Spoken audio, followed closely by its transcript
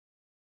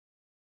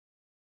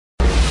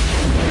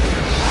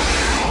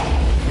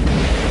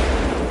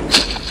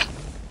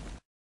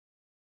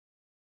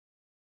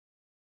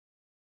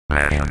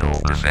National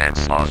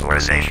Defense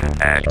Authorization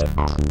Act.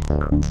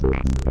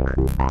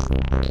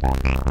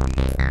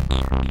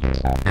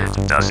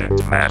 It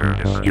doesn't matter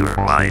if you're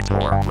white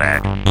or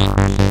black.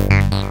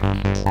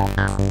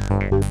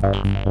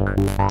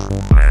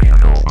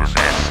 National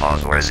Defense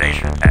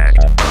Authorization Act.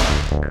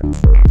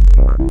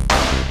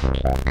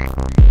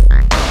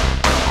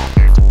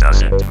 It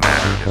doesn't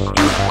matter if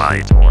you're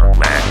white or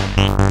black.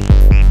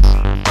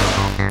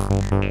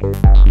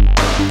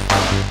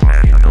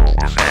 National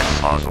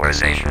Defense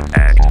Authorization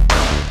Act.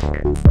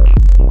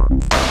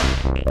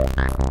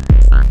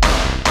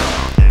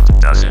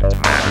 It doesn't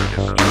matter if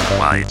you're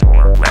white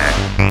or black.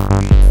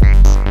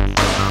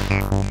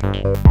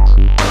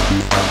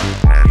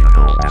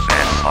 National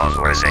Defense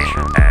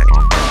Authorization Act.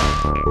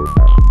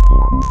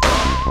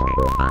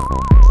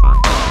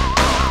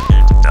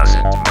 It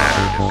doesn't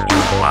matter if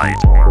you're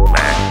white or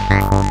black.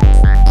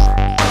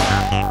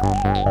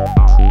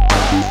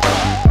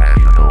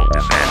 National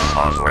Defense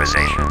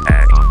Authorization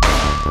Act.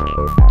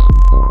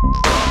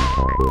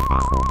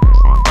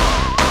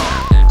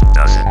 It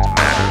doesn't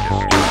matter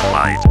if you're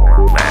white or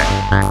black.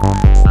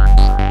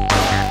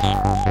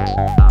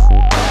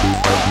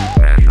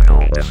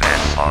 National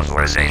Defense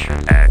Authorization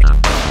Act.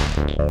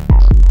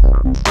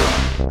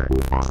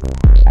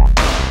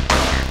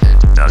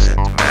 It doesn't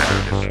matter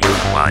if you're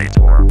white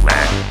or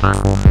black.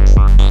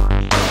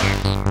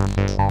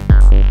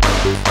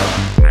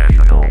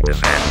 National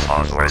Defense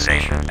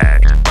Authorization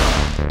Act.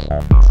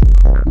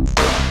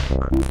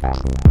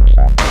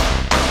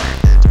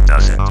 It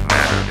doesn't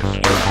matter if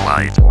you're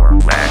white or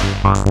black.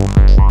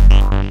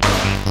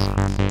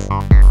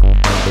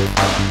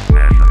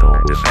 National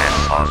Defense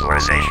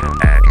Authorization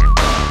Act.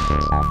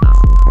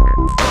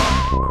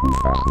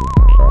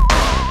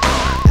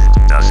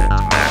 It doesn't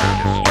matter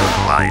if you're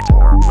white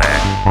or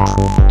black.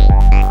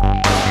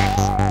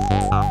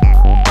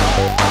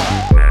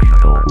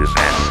 National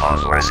Defense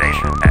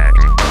Authorization Act.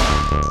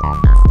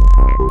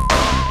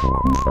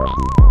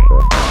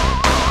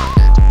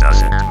 It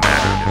doesn't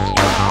matter if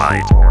you're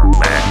white or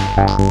black.